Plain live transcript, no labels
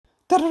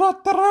Bang!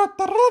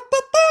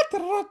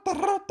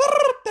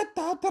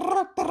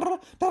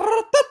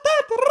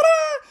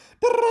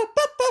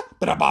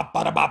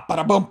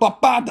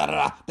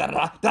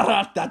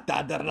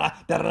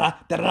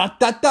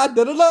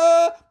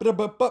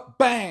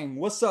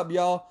 What's up,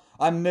 y'all?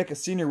 I'm Nick, a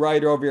senior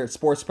writer over here at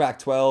Sports Pack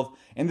 12,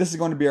 and this is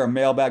going to be our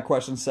mailbag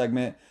question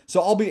segment. So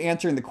I'll be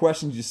answering the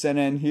questions you sent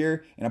in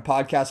here in a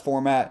podcast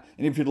format,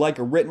 and if you'd like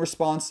a written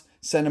response,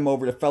 send them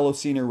over to fellow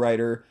senior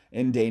writer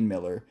and Dane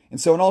Miller. And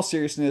so in all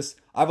seriousness,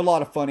 I have a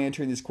lot of fun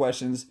answering these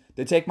questions.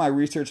 They take my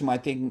research and my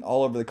thinking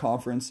all over the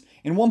conference.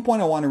 And one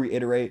point I want to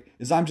reiterate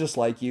is I'm just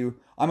like you.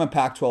 I'm a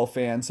Pac-12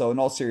 fan, so in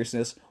all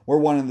seriousness, we're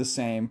one and the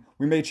same.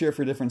 We may cheer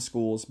for different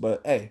schools,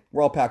 but hey,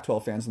 we're all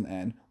Pac-12 fans in the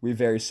end. We're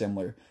very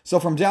similar. So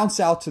from down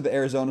south to the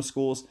Arizona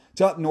schools,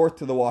 to up north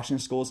to the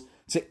Washington schools,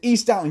 to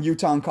east out in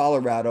Utah and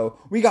Colorado,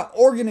 we got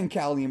Oregon and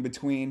Cali in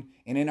between,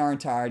 and in our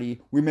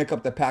entirety, we make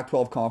up the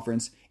Pac-12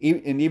 conference.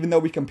 And even though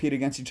we compete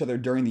against each other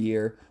during the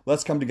year,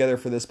 let's come together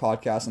for this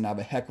podcast and have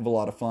a heck of a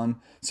lot of fun.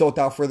 So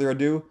without further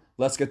ado,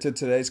 let's get to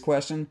today's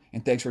question,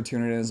 and thanks for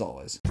tuning in as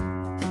always.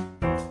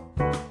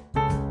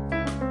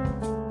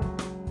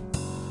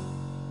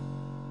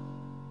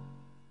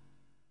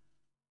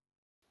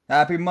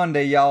 Happy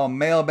Monday, y'all.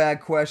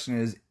 Mailbag question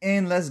is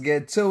in. Let's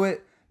get to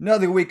it.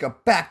 Another week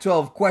of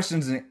Pac-12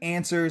 questions and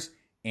answers,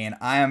 and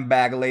I am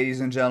back, ladies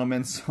and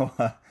gentlemen. So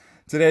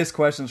today's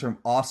question is from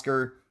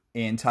Oscar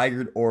in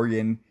Tigard,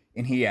 Oregon,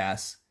 and he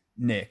asks,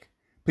 Nick,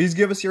 please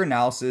give us your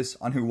analysis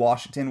on who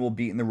Washington will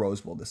beat in the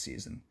Rose Bowl this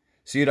season.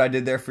 See what I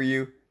did there for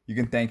you? You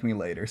can thank me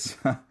later.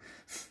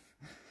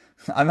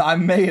 I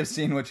may have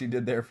seen what you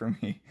did there for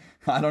me.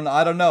 I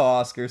don't know,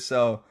 Oscar.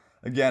 So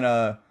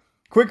again,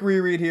 quick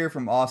reread here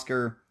from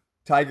Oscar,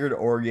 Tigard,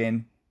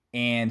 Oregon,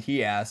 and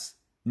he asks,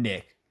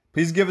 Nick,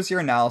 please give us your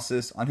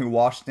analysis on who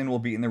Washington will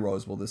beat in the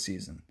Rose Bowl this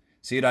season.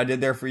 See what I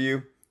did there for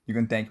you? You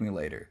can thank me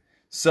later.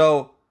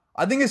 So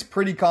I think it's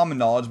pretty common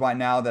knowledge by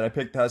now that I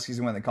picked the Huskies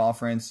to win the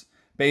conference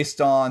based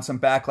on some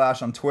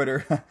backlash on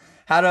Twitter.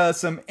 Had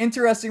some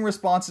interesting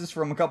responses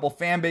from a couple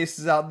fan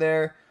bases out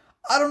there.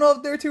 I don't know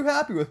if they're too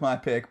happy with my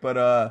pick,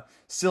 but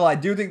still, I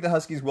do think the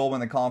Huskies will win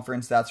the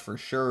conference. That's for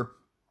sure.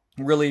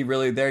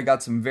 Really, they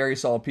got some very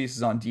solid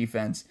pieces on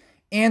defense.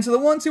 And to the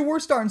ones who were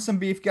starting some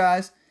beef,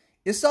 guys,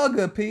 it's all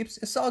good, peeps.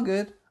 It's all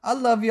good. I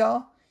love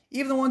y'all.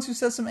 Even the ones who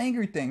said some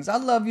angry things. I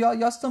love y'all.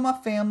 Y'all still my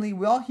family.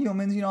 We all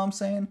humans, you know what I'm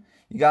saying?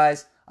 You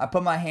guys, I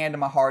put my hand in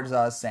my heart as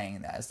I was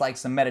saying that. It's like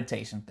some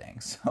meditation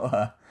thing. So,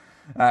 all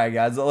right,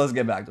 guys, let's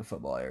get back to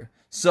football here.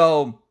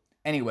 So,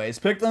 anyways,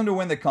 picked them to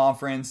win the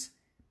conference.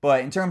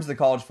 But in terms of the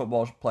college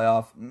football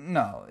playoff,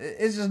 no,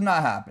 it's just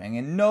not happening.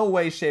 In no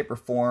way, shape, or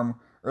form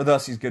are the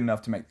Huskies good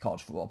enough to make the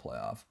college football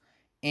playoff.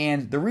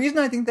 And the reason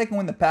I think they can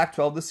win the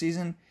Pac-12 this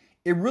season,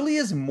 it really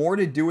has more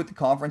to do with the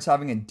conference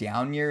having a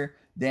down year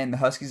than the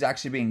Huskies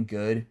actually being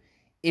good.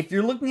 If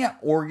you're looking at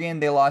Oregon,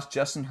 they lost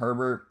Justin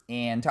Herbert,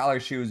 and Tyler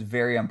Shough is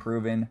very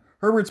unproven.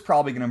 Herbert's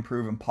probably going to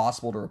improve,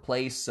 impossible to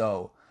replace,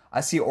 so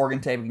I see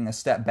Oregon taking a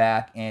step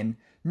back, and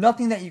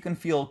nothing that you can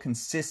feel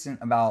consistent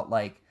about,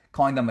 like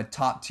calling them a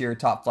top-tier,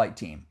 top-flight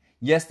team.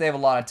 Yes, they have a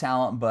lot of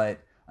talent,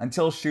 but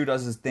until Shough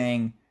does his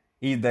thing,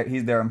 he's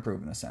there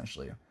improving,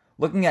 essentially.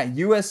 Looking at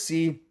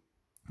USC,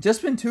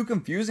 just been too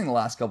confusing the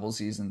last couple of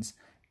seasons.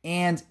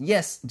 And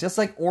yes, just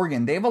like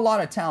Oregon, they have a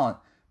lot of talent,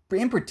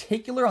 in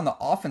particular on the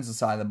offensive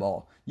side of the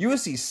ball.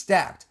 USC's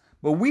stacked,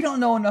 but we don't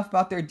know enough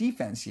about their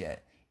defense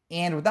yet.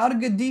 And without a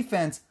good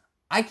defense,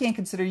 I can't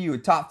consider you a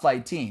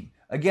top-flight team.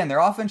 Again, their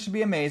offense should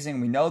be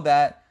amazing. We know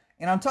that.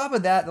 And on top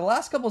of that, the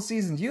last couple of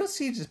seasons,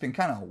 USC has just been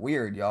kind of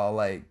weird, y'all.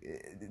 Like,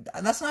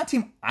 that's not a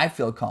team I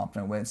feel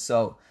confident with.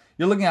 So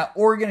you're looking at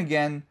Oregon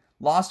again,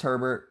 lost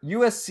Herbert.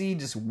 USC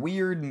just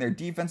weird, and their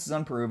defense is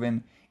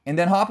unproven. And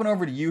then hopping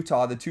over to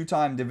Utah, the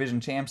two-time division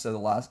champs of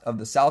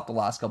the South the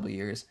last couple of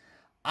years.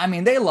 I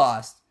mean, they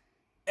lost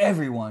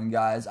everyone,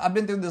 guys. I've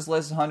been through this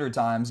list 100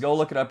 times. Go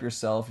look it up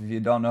yourself if you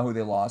don't know who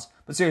they lost.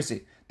 But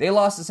seriously, they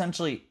lost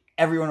essentially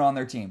everyone on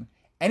their team.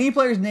 Any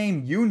player's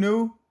name you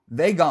knew,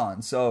 they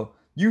gone. So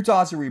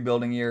Utah's a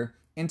rebuilding year.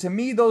 And to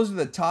me, those are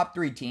the top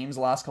three teams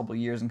the last couple of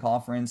years in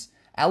conference.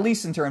 At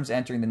least in terms of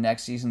entering the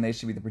next season, they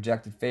should be the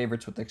projected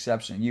favorites with the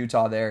exception of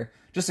Utah there.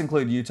 Just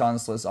include Utah on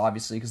this list,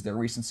 obviously, because of their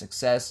recent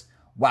success.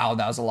 Wow,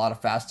 that was a lot of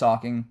fast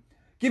talking.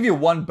 Give you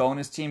one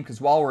bonus team, because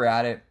while we're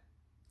at it,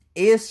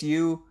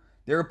 ASU,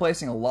 they're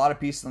replacing a lot of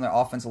pieces on their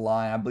offensive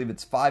line. I believe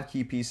it's 5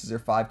 key pieces or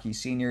 5 key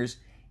seniors.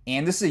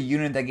 And this is a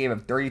unit that gave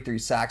up 33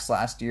 sacks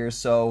last year.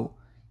 So,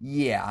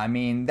 yeah, I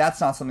mean, that's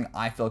not something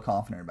I feel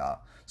confident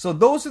about. So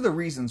those are the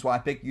reasons why I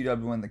picked UW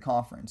to win the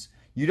conference.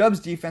 UW's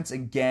defense,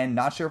 again,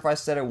 not sure if I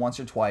said it once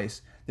or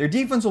twice. Their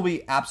defense will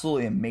be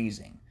absolutely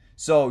amazing.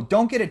 So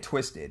don't get it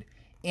twisted.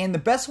 And the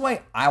best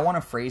way I want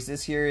to phrase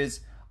this here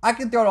is, I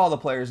can throw out all the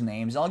players'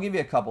 names, and I'll give you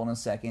a couple in a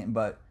second,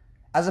 but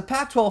as a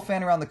Pac-12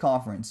 fan around the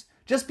conference,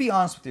 just be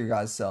honest with your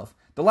guys' self.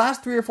 The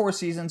last 3 or 4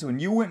 seasons when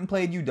you went and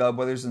played UW,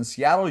 whether it's in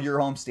Seattle or your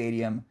home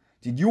stadium,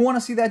 did you want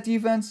to see that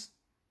defense?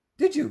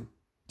 Did you?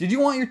 Did you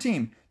want your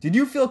team? Did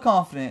you feel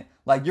confident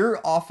like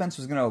your offense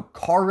was going to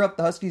carve up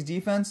the Huskies'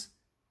 defense?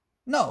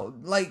 No,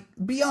 like,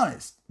 be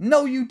honest.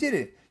 No, you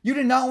didn't. You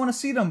did not want to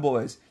see them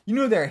boys. You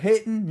knew they were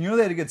hitting. You knew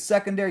they had a good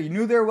secondary. You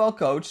knew they were well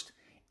coached.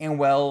 And,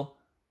 well,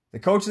 the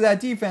coach of that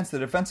defense, the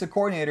defensive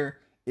coordinator,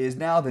 is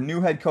now the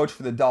new head coach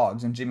for the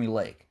Dogs in Jimmy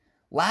Lake.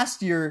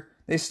 Last year,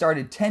 they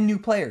started 10 new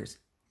players.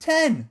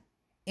 10!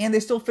 And they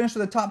still finished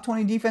with a top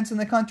 20 defense in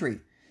the country.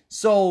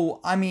 So,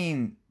 I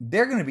mean,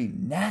 they're going to be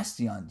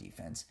nasty on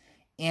defense.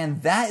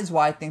 And that is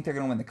why I think they're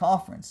going to win the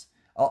conference.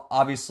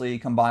 Obviously,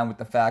 combined with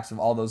the facts of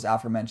all those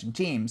aforementioned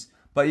teams.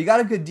 But you got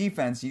a good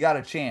defense, you got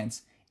a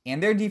chance.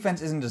 And their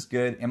defense isn't just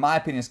good. In my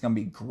opinion, it's going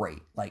to be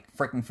great. Like,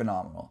 freaking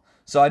phenomenal.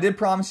 So I did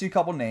promise you a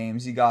couple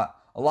names. You got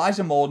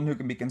Elijah Molden, who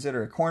can be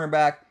considered a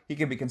cornerback. He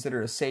can be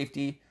considered a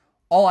safety.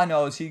 All I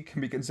know is he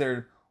can be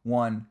considered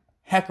one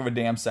heck of a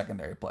damn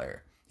secondary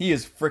player. He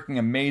is freaking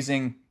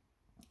amazing.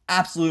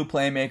 Absolute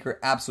playmaker,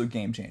 absolute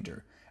game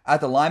changer.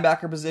 At the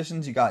linebacker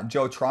positions, you got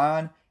Joe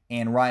Tryon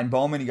and Ryan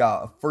Bowman. You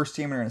got a first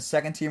teamer and a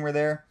second teamer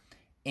there.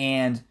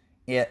 And,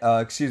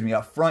 up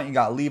front, you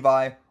got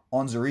Levi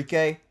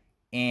Onwuzurike.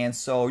 And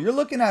so you're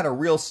looking at a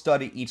real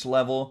stud at each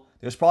level.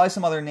 There's probably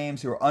some other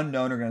names who are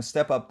unknown are going to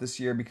step up this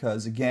year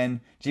because,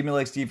 again, Jimmy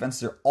Lake's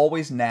defenses are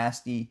always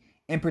nasty,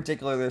 in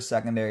particular their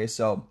secondary.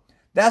 So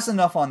that's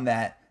enough on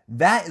that.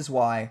 That is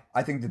why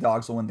I think the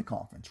Dogs will win the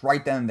conference,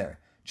 right then and there.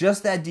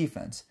 Just that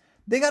defense.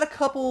 They got a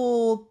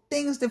couple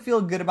things to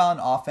feel good about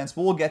in offense,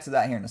 but we'll get to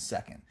that here in a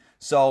second.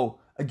 So,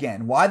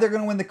 again, why they're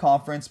going to win the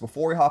conference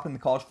before we hop in the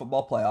college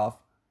football playoff.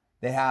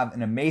 They have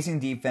an amazing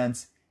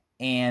defense,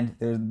 and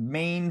their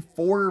main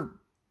four,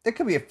 there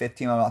could be a fifth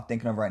team I'm not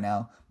thinking of right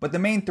now, but the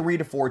main 3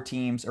 to 4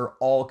 teams are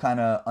all kind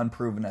of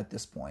unproven at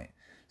this point.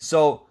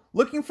 So,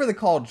 looking for the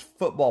college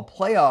football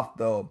playoff,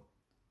 though,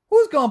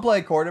 who's going to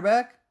play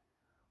quarterback?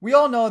 We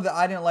all know that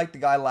I didn't like the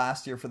guy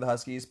last year for the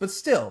Huskies, but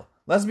still,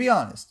 let's be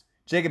honest.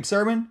 Jacob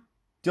Sirmon,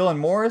 Dylan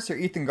Morris, or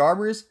Ethan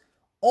Garbers,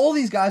 all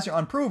these guys are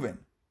unproven.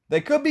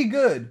 They could be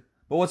good,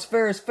 but what's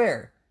fair is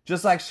fair.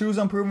 Just like Shu's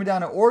unproven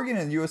down at Oregon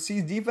and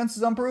USC's defense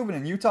is unproven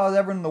and Utah's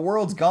everyone in the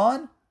world's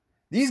gone,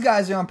 these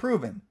guys are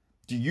unproven.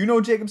 Do you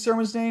know Jacob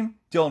Sirmon's name,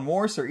 Dylan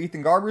Morris, or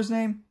Ethan Garber's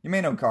name? You may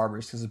know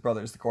Garbers because his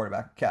brother is the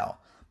quarterback at Cal.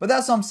 But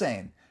that's what I'm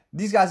saying.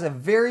 These guys have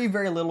very,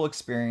 very little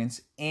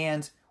experience,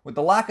 and with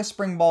the lack of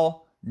spring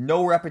ball,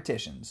 no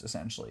repetitions,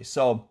 essentially.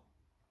 So,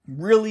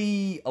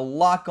 really a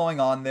lot going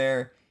on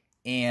there,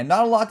 and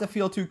not a lot to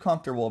feel too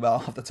comfortable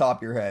about off the top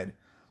of your head.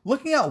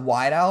 Looking at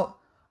wideout,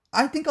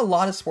 I think a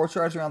lot of sports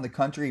writers around the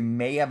country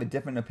may have a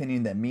different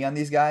opinion than me on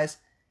these guys.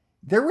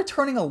 They're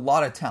returning a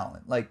lot of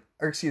talent.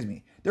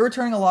 They're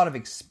returning a lot of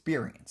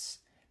experience.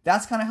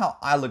 That's kind of how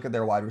I look at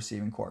their wide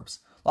receiving corps.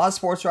 A lot of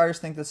sports writers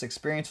think this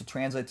experience will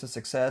translate to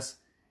success.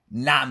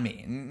 Not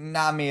me.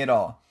 Not me at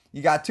all.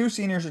 You got 2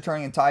 seniors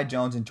returning in Ty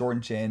Jones and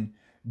Jordan Chin,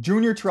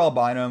 junior Terrell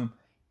Bynum,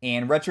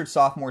 and redshirt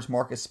sophomores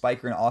Marcus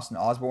Spiker and Austin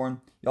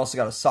Osborne. You also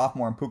got a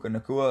sophomore in Puka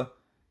Nakua.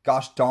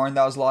 Gosh darn,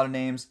 that was a lot of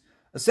names.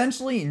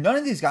 Essentially, none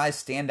of these guys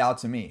stand out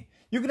to me.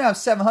 You can have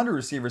 700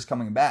 receivers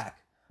coming back,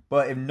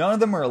 but if none of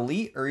them are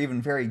elite or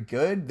even very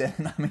good,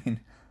 then, I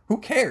mean, who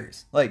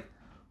cares?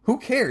 Who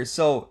cares?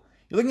 So,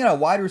 you're looking at a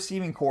wide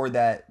receiving core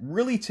that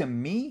really, to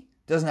me,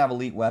 doesn't have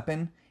elite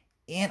weapon,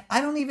 and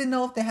I don't even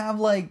know if they have,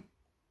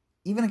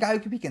 even a guy who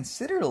could be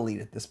considered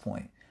elite at this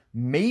point.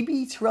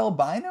 Maybe Terrell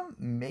Bynum?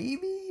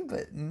 Maybe,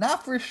 but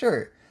not for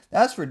sure.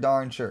 That's for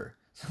darn sure.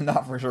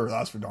 Not for sure,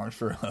 that's for darn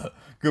sure.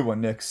 Good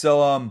one, Nick.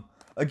 So,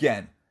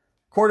 again,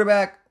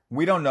 quarterback,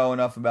 we don't know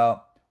enough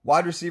about.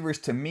 Wide receivers,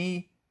 to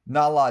me,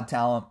 not a lot of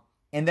talent.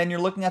 And then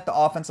you're looking at the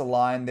offensive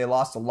line. They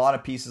lost a lot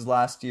of pieces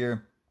last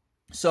year.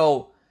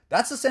 So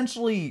that's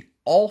essentially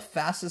all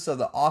facets of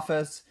the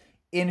offense.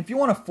 And if you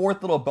want a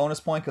fourth little bonus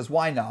point, because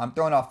why not? I'm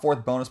throwing out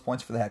 4th bonus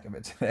points for the heck of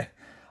it today.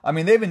 I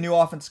mean, they have a new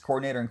offensive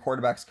coordinator and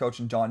quarterbacks coach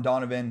in John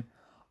Donovan.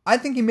 I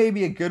think he may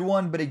be a good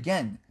one, but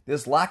again,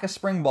 this lack of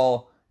spring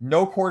ball,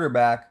 no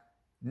quarterback,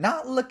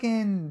 not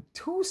looking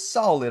too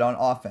solid on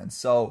offense.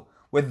 So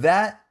with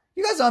that,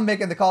 you guys aren't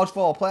making the college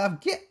football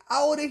playoff. Get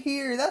out of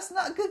here. That's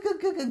not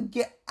good.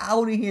 Get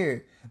out of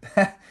here.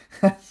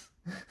 That's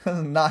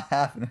not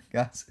happening,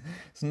 guys.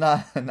 It's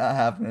not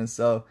happening.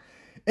 So,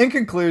 in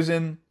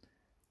conclusion,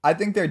 I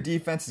think their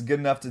defense is good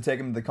enough to take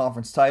them to the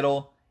conference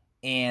title,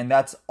 and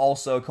that's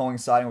also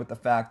coinciding with the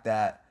fact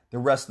that the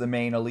rest of the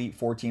main elite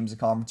 4 teams of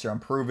conference are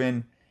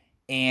unproven.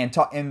 And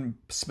in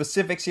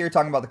specifics here,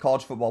 talking about the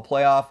college football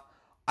playoff,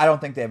 I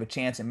don't think they have a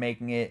chance at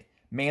making it,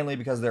 mainly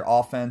because of their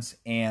offense,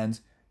 and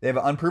they have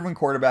an unproven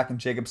quarterback in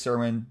Jacob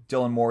Sirmon,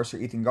 Dylan Morris, or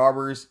Ethan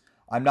Garbers.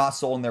 I'm not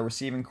sold on their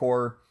receiving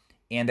core,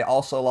 and they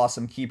also lost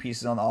some key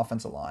pieces on the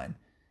offensive line.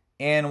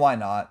 And why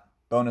not?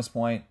 Bonus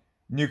point,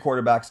 new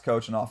quarterbacks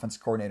coach and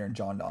offensive coordinator in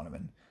John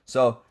Donovan.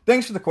 So,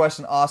 thanks for the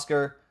question,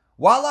 Oscar.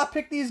 While I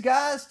pick these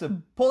guys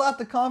to pull out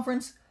the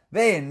conference,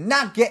 they are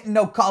not getting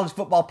no college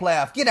football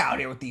playoff. Get out of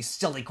here with these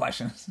silly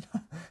questions.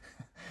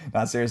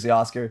 Not seriously,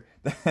 Oscar.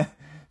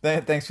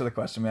 Thanks for the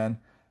question, man.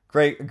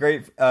 Great.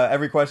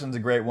 Every question's a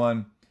great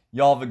one.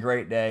 Y'all have a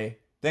great day.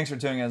 Thanks for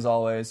tuning in as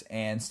always,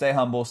 and stay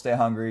humble, stay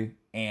hungry,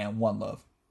 and one love.